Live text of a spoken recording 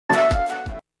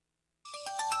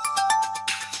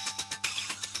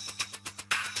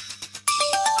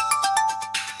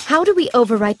How do we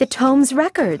overwrite the tome's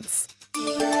records?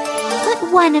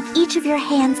 Put one of each of your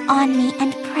hands on me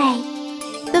and pray.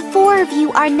 The four of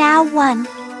you are now one.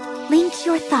 Link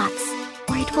your thoughts,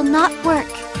 or it will not work.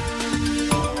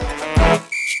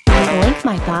 Link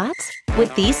my thoughts?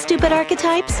 With these stupid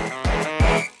archetypes?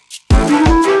 Put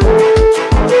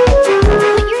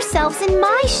yourselves in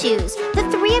my shoes. The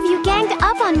three of you ganged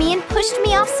up on me and pushed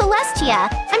me off Celestia.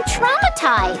 I'm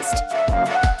traumatized.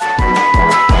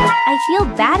 I feel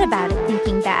bad about it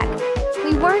thinking back.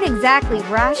 We weren't exactly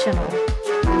rational.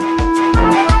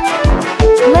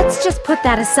 Let's just put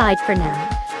that aside for now.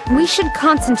 We should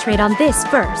concentrate on this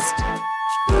first.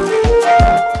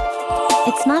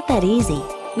 It's not that easy.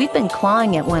 We've been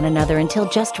clawing at one another until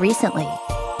just recently.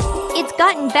 It's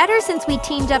gotten better since we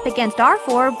teamed up against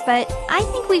R4, but I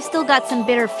think we've still got some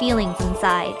bitter feelings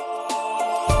inside.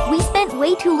 We spent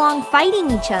way too long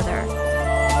fighting each other.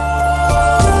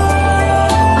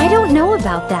 I don't know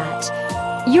about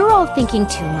that. You're all thinking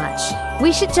too much.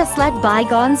 We should just let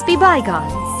bygones be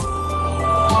bygones.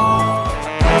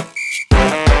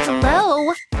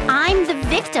 Hello? I'm the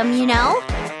victim, you know?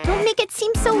 Don't make it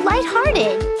seem so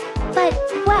lighthearted. But,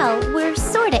 well, we're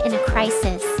sorta in a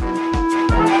crisis.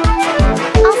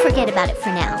 I'll forget about it for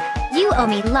now. You owe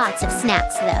me lots of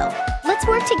snacks, though. Let's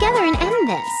work together and end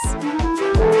this.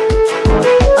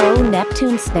 Oh,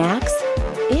 Neptune snacks?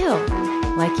 Ew,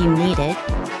 like you need it.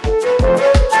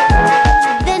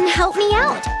 Then help me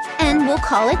out, and we'll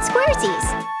call it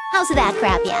Squaresies. How's that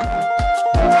grab ya?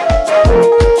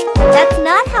 That's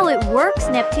not how it works,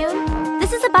 Neptune.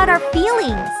 This is about our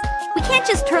feelings. We can't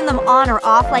just turn them on or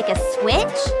off like a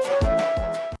switch.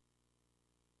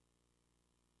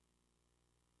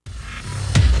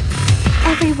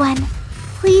 Everyone,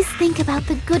 please think about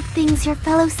the good things your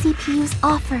fellow CPUs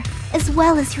offer, as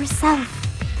well as yourself.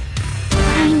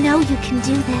 I know you can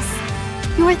do this.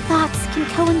 Your thoughts can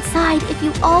coincide if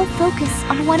you all focus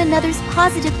on one another's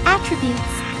positive attributes.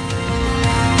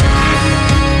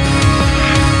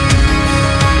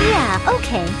 Yeah,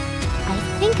 okay. I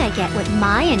think I get what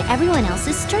my and everyone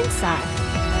else's strengths are.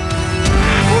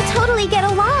 We'll totally get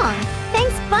along.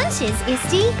 Thanks bunches,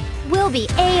 Isti. We'll be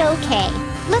A-okay.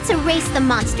 Let's erase the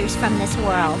monsters from this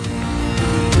world.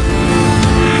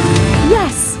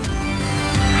 Yes!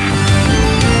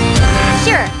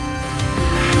 Sure.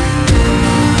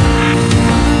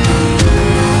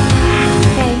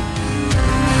 Okay.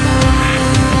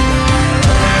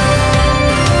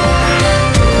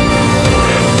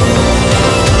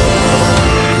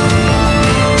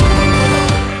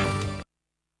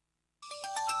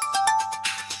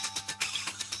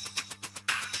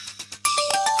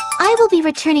 I will be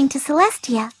returning to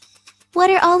Celestia. What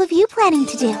are all of you planning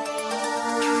to do?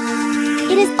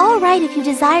 It is all right if you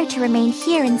desire to remain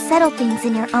here and settle things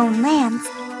in your own lands,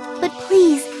 but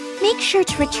please make sure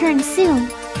to return soon.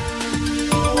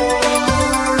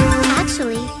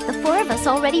 Actually, the four of us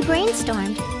already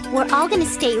brainstormed. We're all gonna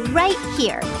stay right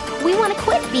here. We want to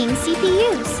quit being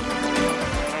CPUs.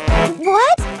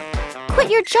 What? Quit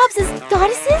your jobs as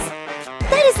goddesses?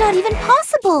 That is not even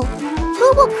possible.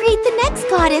 Who will create the next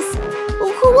goddess?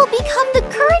 Who will become the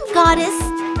current goddess?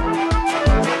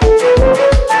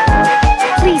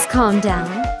 Please calm down.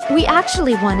 We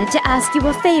actually wanted to ask you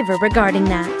a favor regarding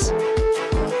that.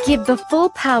 Give the full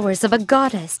powers of a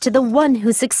goddess to the one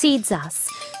who succeeds us.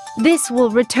 This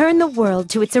will return the world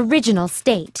to its original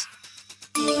state.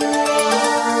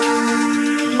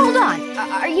 Hold on.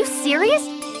 Are you serious?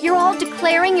 You're all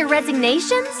declaring your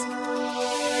resignations?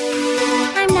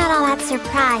 I'm not all that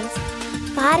surprised.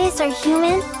 Goddess or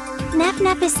human,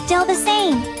 Nep is still the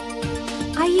same.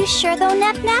 Are you sure though,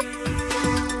 Nep?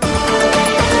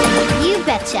 You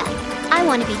betcha. I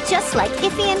want to be just like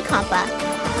Iffy and Kampa.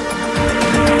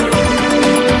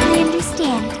 I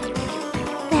understand.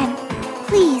 Then,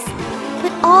 please,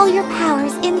 put all your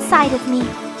powers inside of me.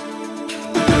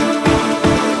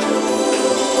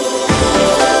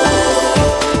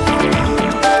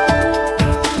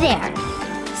 There.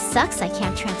 Sucks I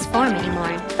can't transform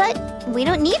anymore, but we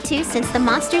don't need to since the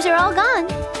monsters are all gone.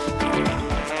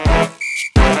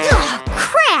 Ugh,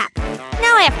 crap!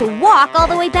 Now I have to walk all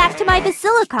the way back to my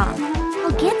Basilicom.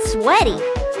 I'll get sweaty.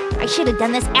 I should have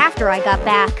done this after I got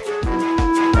back.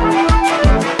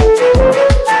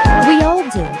 We all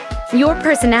do. Your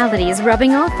personality is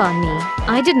rubbing off on me.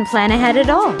 I didn't plan ahead at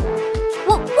all.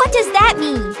 Well, what does that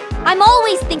mean? I'm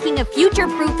always thinking of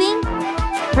future-proofing.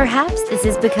 Perhaps this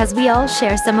is because we all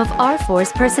share some of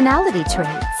R4's personality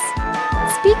traits.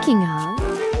 Speaking of,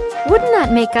 wouldn't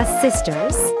that make us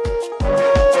sisters?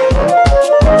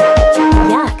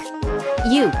 Yuck.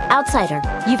 You, outsider,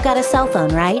 you've got a cell phone,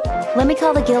 right? Let me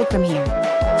call the guild from here.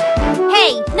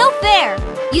 Hey, no fair!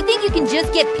 You think you can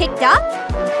just get picked up?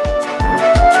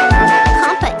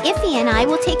 Compa Iffy and I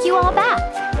will take you all back.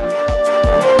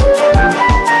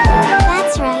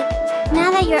 That's right. Now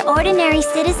that you're ordinary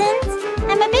citizens,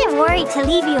 I'm a bit worried to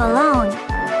leave you alone.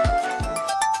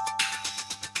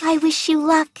 I wish you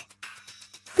luck.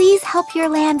 Please help your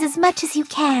land as much as you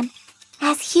can,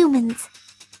 as humans.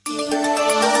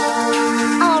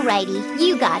 Alrighty,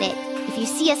 you got it. If you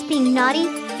see us being naughty,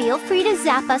 feel free to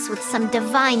zap us with some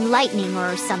divine lightning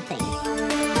or something.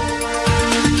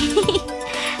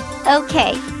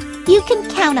 Okay, you can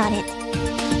count on it.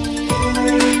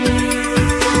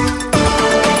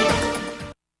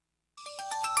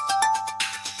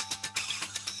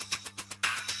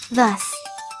 Thus,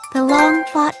 the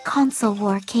long-fought console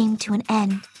war came to an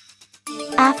end.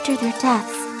 After their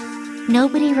deaths,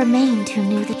 nobody remained who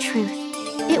knew the truth.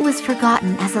 It was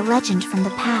forgotten as a legend from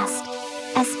the past,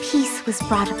 as peace was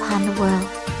brought upon the world.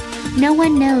 No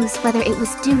one knows whether it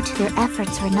was due to their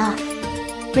efforts or not,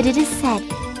 but it is said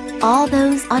all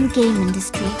those on Game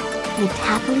Industry lived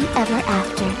happily ever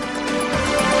after.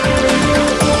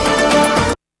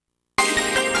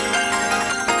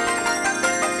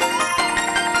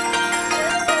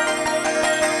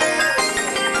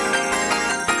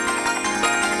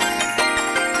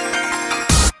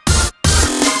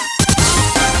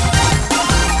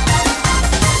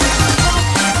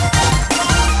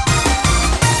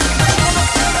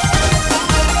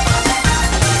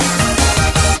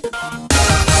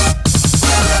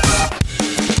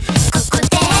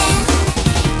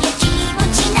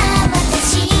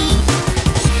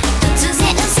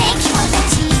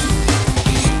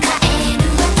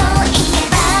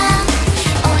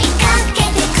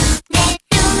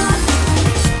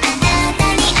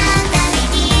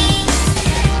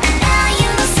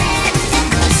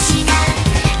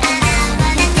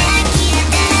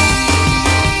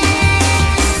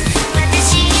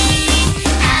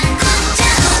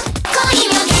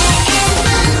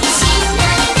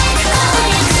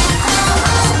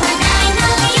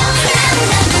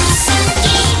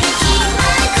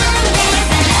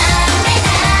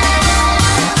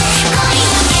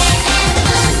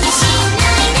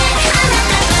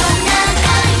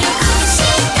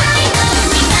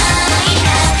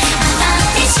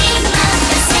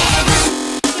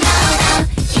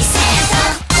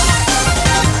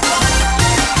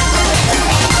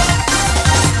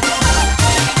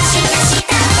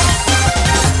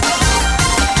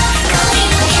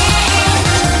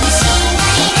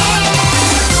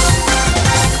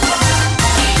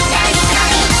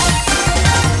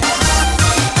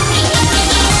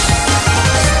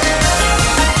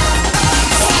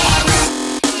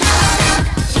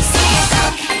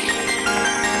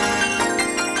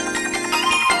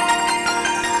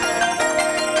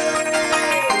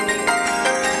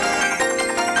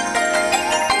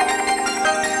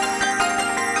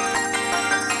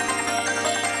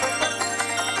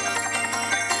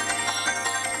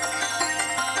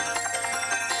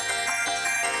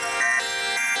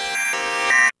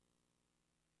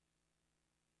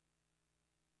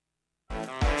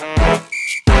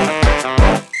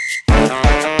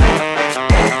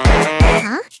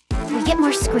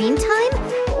 Screen time?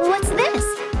 What's this?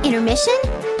 Intermission?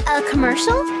 A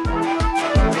commercial?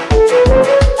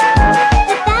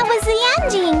 But that was the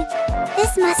ending!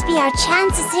 This must be our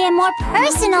chance to say a more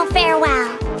personal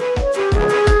farewell.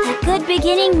 A good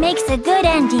beginning makes a good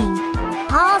ending.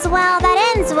 All's well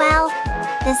that ends well.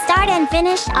 The start and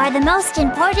finish are the most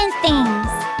important things.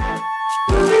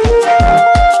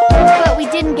 But we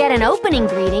didn't get an opening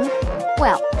greeting.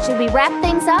 Well, should we wrap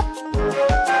things up?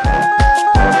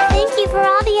 Thank you for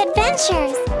all the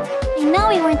adventures. I know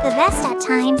we weren't the best at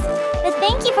times, but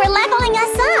thank you for leveling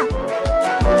us up.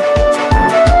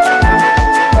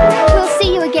 We'll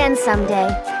see you again someday.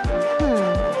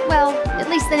 Well, at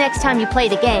least the next time you play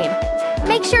the game.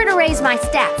 Make sure to raise my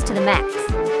stats to the max.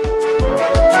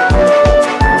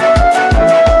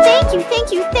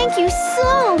 Thank you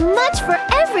so much for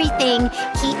everything.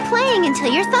 Keep playing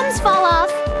until your thumbs fall off.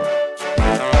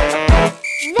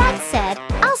 That said,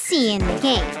 I'll see you in the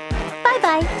game.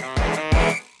 Bye-bye.